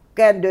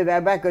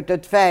 Kendővel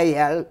bekötött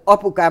fejjel,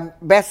 apukám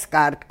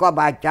beszkárt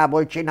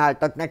kabátjából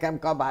csináltak nekem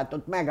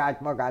kabátot,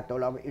 megállt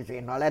magától a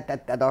vizén, ha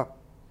letetted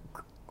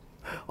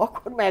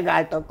akkor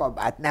megállt a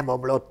kabát, nem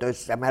omlott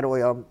össze, mert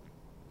olyan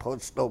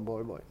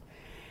posztóból volt.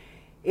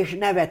 És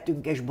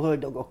nevettünk, és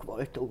boldogok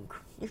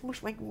voltunk. És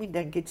most meg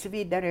mindenki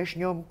cvíder és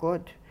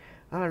nyomkod,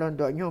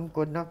 állandóan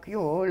nyomkodnak.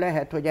 Jó,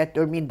 lehet, hogy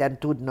ettől mindent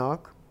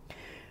tudnak,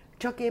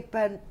 csak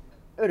éppen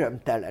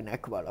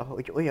örömtelenek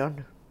valahogy,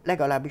 olyan,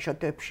 legalábbis a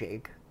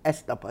többség.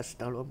 Ezt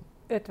tapasztalom.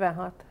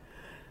 56.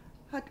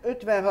 Hát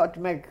 56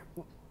 meg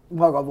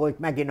maga volt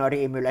megint a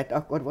rémület,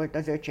 akkor volt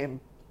az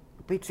öcsém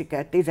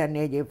picike,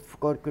 14 év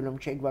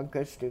korkülönbség van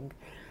köztünk,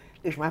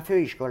 és már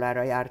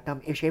főiskolára jártam,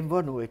 és én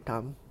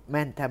vonultam,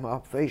 mentem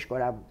a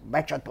főiskolába,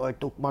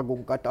 becsatoltuk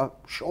magunkat a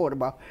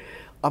sorba,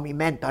 ami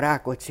ment a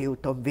Rákóczi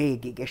úton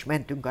végig, és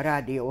mentünk a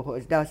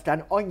rádióhoz, de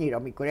aztán annyira,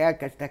 amikor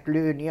elkezdtek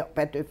lőni a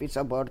Petőfi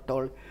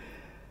szobortól,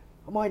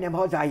 majdnem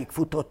hazáig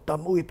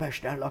futottam,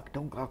 Újpesten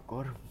laktunk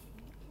akkor.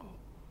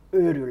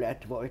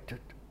 Őrület volt,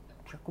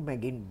 és akkor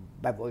megint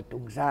be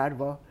voltunk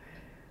zárva,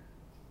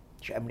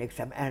 és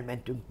emlékszem,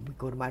 elmentünk,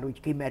 mikor már úgy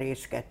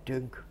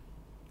kimerészkedtünk,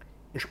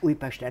 és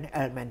Újpesten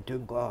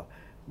elmentünk a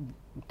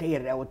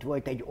térre, ott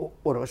volt egy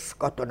orosz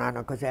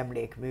katonának az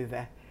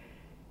emlékműve,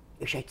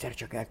 és egyszer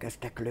csak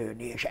elkezdtek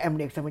lőni, és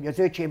emlékszem, hogy az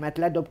öcsémet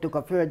ledobtuk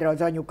a földre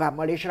az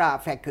anyukámmal, és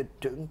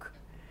ráfeküdtünk.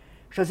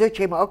 És az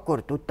öcsém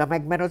akkor tudta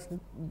meg, mert az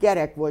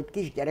gyerek volt,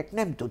 kisgyerek,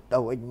 nem tudta,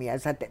 hogy mi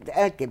ez. Hát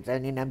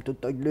elképzelni nem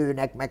tudta, hogy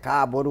lőnek, meg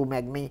háború,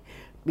 meg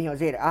mi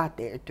azért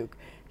átéltük.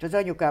 És az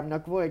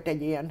anyukámnak volt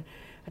egy ilyen,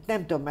 hát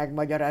nem tudom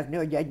megmagyarázni,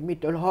 hogy egy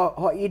mitől,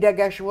 ha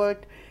ideges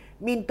volt,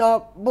 mint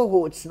a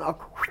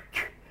bohócnak,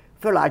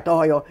 fölállt a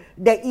haja,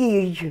 de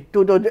így,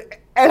 tudod,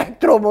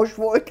 elektromos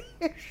volt,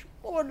 és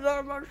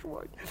borzalmas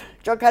volt.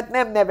 Csak hát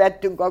nem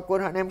nevettünk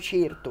akkor, hanem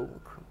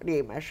sírtunk,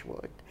 rémes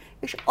volt.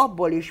 És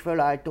abból is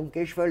fölálltunk,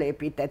 és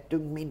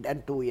fölépítettünk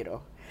mindent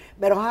újra.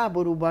 Mert a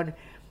háborúban,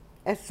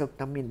 ezt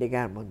szoktam mindig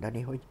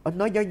elmondani, hogy a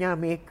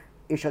nagyanyámék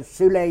és a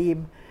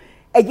szüleim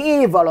egy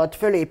év alatt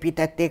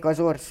fölépítették az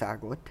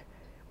országot.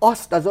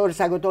 Azt az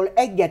országot, ahol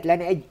egyetlen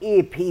egy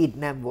ép híd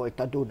nem volt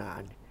a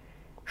Dunán.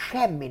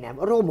 Semmi nem,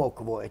 romok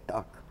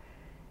voltak.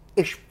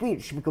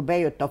 És mikor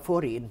bejött a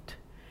forint,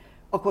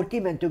 akkor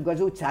kimentünk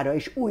az utcára,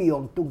 és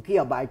újjongtunk,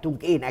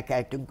 kiabáltunk,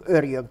 énekeltünk,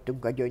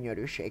 örjöngtünk a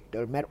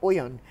gyönyörűségtől, mert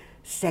olyan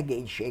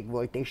szegénység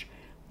volt, és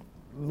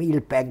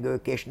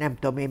milpengők, és nem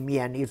tudom én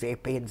milyen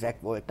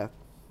pénzek voltak.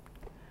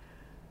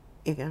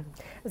 Igen.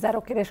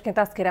 Zárókérésként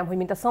azt kérem, hogy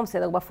mint a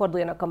szomszédokba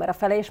forduljon a kamera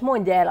fele, és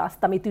mondja el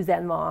azt, amit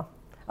üzen ma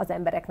az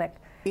embereknek.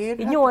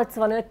 Így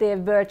 85 év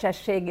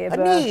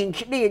bölcsességéből.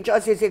 Nincs.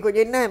 Azt hiszik, hogy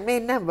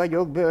én nem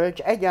vagyok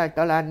bölcs,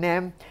 egyáltalán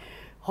nem,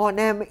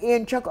 hanem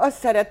én csak azt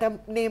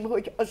szeretném,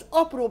 hogy az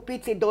apró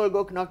pici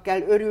dolgoknak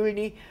kell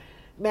örülni,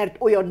 mert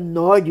olyan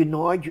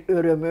nagy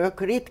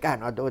örömök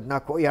ritkán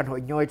adódnak, olyan,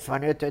 hogy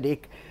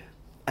 85.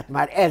 Hát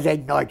már ez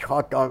egy nagy,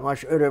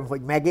 hatalmas öröm,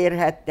 hogy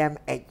megérhettem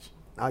egy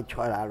nagy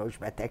halálos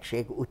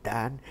betegség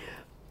után.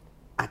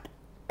 Hát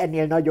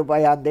ennél nagyobb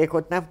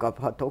ajándékot nem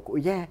kaphatok,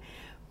 ugye?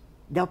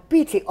 De a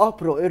pici,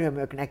 apró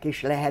örömöknek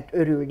is lehet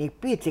örülni,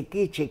 pici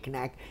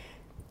kicsiknek.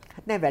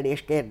 Hát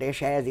nevelés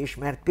kérdése ez is,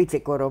 mert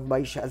pici koromban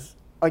is az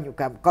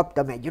anyukám,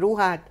 kaptam egy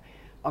ruhát,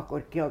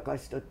 akkor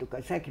kiakasztottuk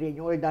a szekrény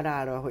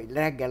oldalára, hogy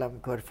reggel,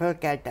 amikor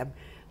fölkeltem,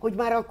 hogy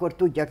már akkor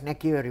tudjak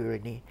neki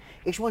örülni.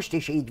 És most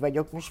is így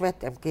vagyok, most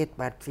vettem 2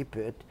 pár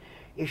cipőt,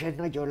 és egy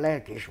nagyon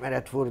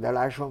lelkiismeret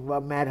furdalásom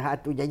van, mert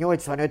hát ugye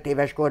 85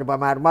 éves korban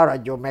már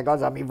maradjon meg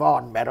az, ami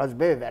van, mert az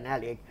bőven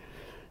elég.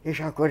 És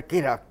akkor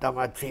kiraktam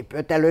a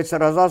cipőt,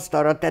 először az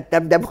asztalra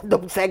tettem, de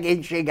mondom,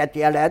 szegénységet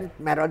jelent,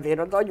 mert azért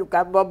az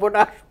anyukám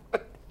babonás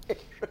volt.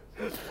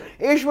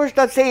 És most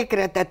a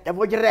székre tettem,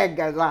 hogy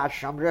reggel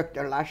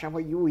rögtön lássam,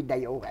 hogy új, de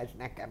jó ez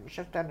nekem. És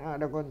aztán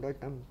arra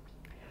gondoltam,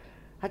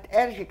 hát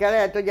Erzsike,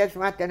 lehet, hogy ezt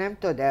már te nem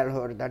tudod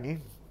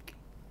elhordani.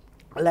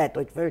 Lehet,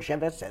 hogy föl se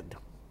veszed.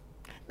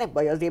 Nem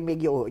baj, azért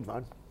még jó, hogy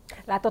van.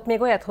 Látott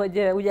még olyat,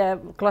 hogy ugye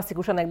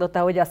klasszikus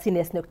anekdota, hogy a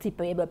színésznők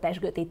cipőjéből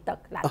pezsgőt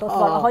ittak? Látott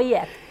valaha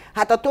ilyet?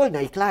 Hát a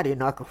Tolnai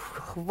Klárinak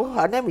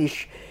nem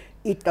is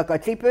ittak a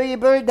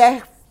cipőjéből,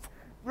 de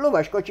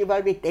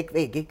lovaskocsival vitték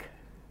végig.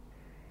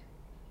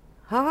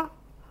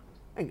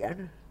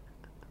 Igen.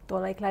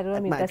 Tolnai Kláriról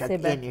Hát mi jut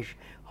eszébe? Én is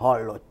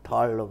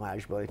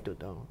hallomásból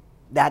tudom.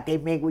 De hát én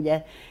még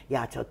ugye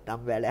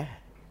játszottam vele.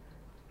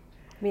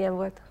 Milyen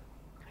volt?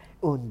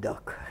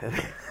 Undok.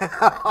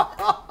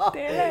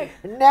 Tényleg?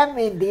 Nem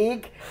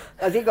mindig.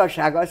 Az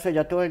igazság az, hogy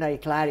a Tolnai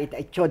Klárit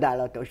egy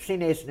csodálatos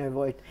színésznő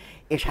volt,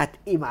 és hát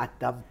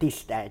imádtam,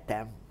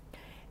 tiszteltem.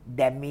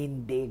 De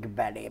mindig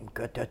belém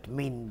kötött,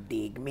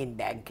 mindig,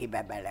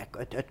 mindenkibe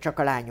belekötött, csak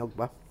a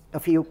lányokba. A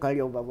fiúkkal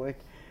jóba volt.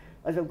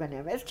 Azokban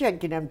nem. Ezt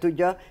senki nem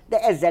tudja, de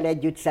ezzel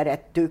együtt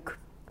szerettük.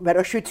 Mert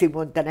a Süci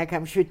mondta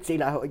nekem,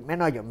 Sücila, hogy mert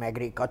nagyon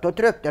megrikatott.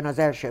 Rögtön az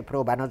első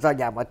próbán az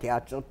agyámat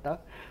játszotta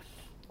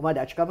a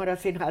Madács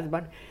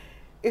Kamaraszínházban,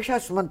 és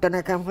azt mondta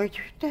nekem,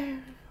 hogy te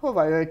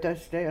hova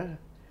öltöztél?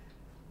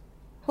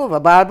 Hova,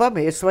 bálba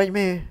mész, vagy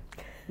mi?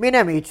 Mi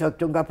nem így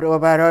szoktunk a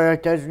próbára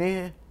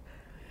öltözni.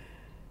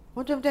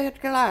 Mondtam, de hát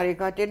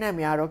Klárikát, én nem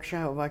járok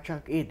sehova,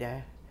 csak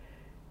ide.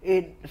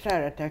 Én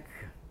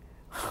szeretek.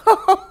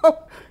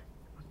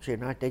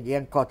 Csinált egy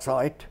ilyen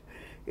kacajt.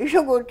 És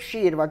akkor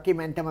sírva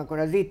kimentem, akkor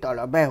az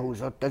Itala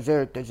behúzott az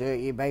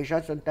öltözőjébe, és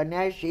azt mondta,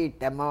 ne sírj,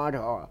 te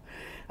marha.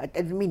 Hát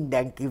ez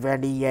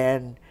mindenkivel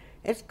ilyen.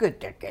 Ez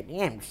kötekedni,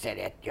 nem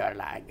szeretje a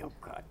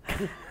lányokat.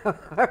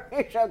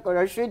 És akkor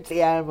a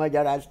Süci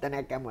elmagyarázta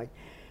nekem, hogy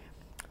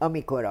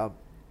amikor a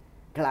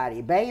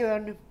Klári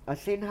bejön a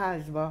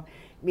színházba,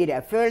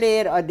 mire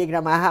fölér,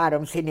 addigra már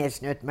 3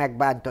 színésznőt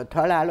megbántott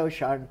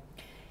halálosan,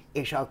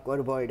 és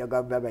akkor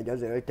boldogan bemegy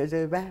az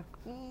öltözőbe.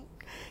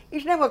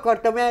 És nem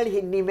akartam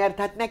elhinni, mert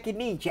hát neki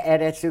nincs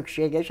erre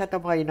szüksége, és hát a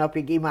mai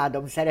napig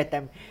imádom,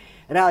 szeretem.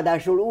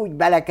 Ráadásul úgy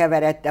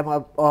belekeveredtem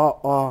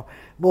a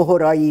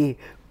mohorai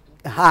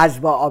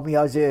házba, ami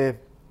az ő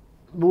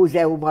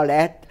múzeuma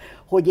lett,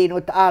 hogy én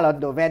ott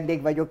állandó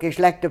vendég vagyok, és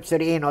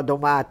legtöbbször én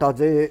adom át az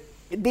ő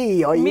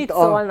díjait. Mit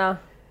szólna?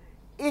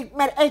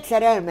 Mert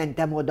egyszer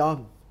elmentem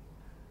oda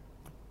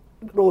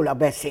róla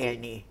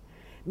beszélni,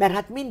 mert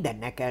hát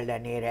mindennek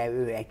ellenére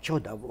ő egy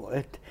csoda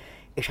volt,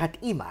 és hát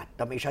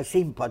imádtam, és a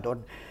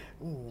színpadon,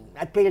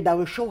 hát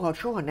például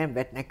soha nem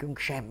vett nekünk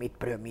semmit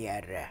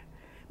premierre.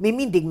 Mi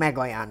mindig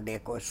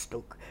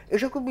megajándékoztuk.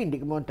 És akkor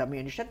mindig mondtam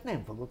én is, hát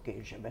nem fogok,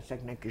 én sem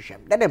veszek neki sem.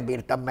 De nem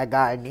bírtam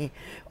megállni.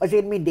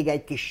 Azért mindig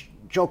egy kis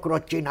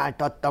csokrot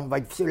csináltattam,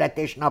 vagy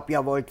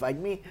születésnapja volt, vagy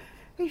mi.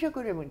 És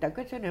akkor ő mondta,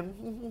 köszönöm.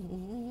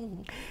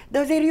 De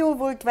azért jó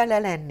volt vele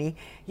lenni,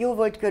 jó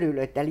volt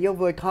körülöttel, jó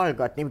volt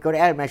hallgatni, mikor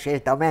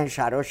elmesélte a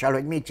mensárossal,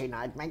 hogy mit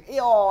csinált meg.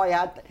 Jaj,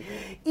 hát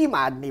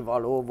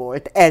imádnivaló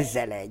volt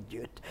ezzel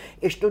együtt.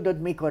 És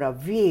tudod, mikor a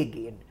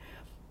végén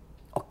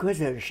a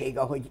közönség,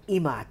 ahogy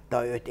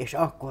imádta őt, és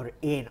akkor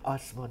én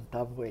azt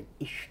mondtam, hogy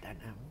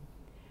Istenem,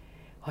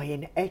 ha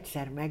én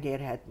egyszer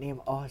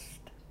megérhetném azt,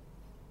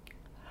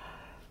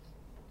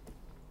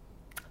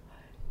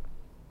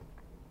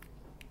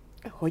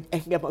 hogy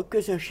engem a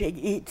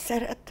közönség így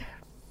szeret.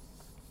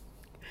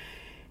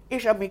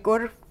 És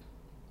amikor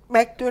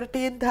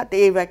megtörtént, hát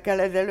évekkel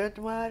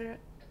ezelőtt már,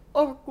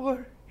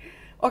 akkor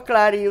a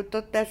Klári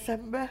jutott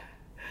eszembe.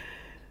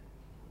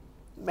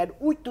 Mert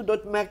úgy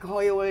tudott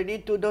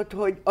meghajolni, tudod,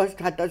 hogy azt,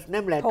 hát azt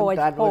nem lehet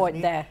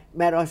utánozni,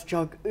 mert az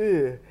csak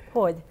ő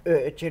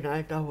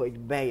csinálta, hogy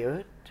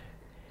bejött.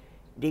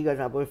 De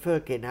igazából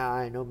föl kéne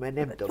állnom, mert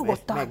nem tudom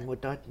ezt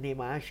megmutatni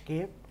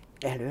másképp.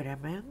 Előre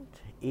ment,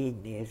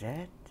 így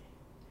nézett,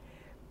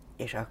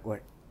 és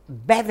akkor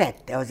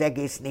bevette az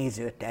egész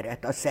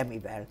nézőteret a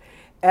szemével.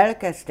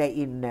 Elkezdte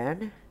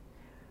innen,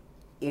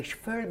 és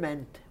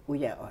fölment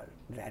ugye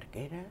az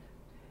erkére,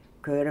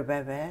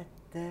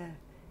 körbevette,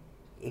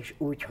 és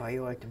úgy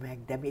hajolt meg,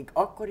 de még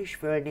akkor is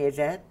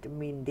fölnézett,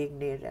 mindig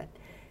nézett,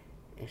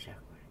 és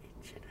akkor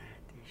így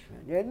csinált is.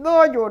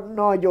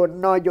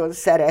 Nagyon-nagyon-nagyon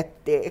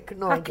szerették.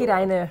 Nagyon. Hát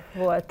királynő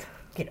volt.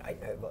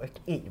 Királynő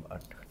volt, így van.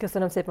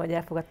 Köszönöm szépen, hogy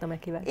elfogadta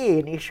meghívást.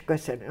 Én is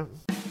köszönöm.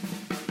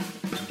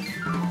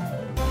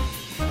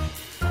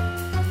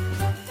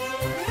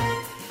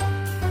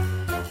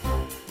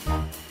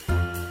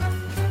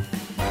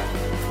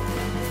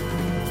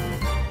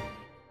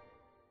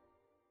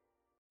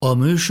 A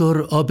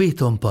műsor a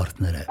Béton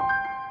partnere.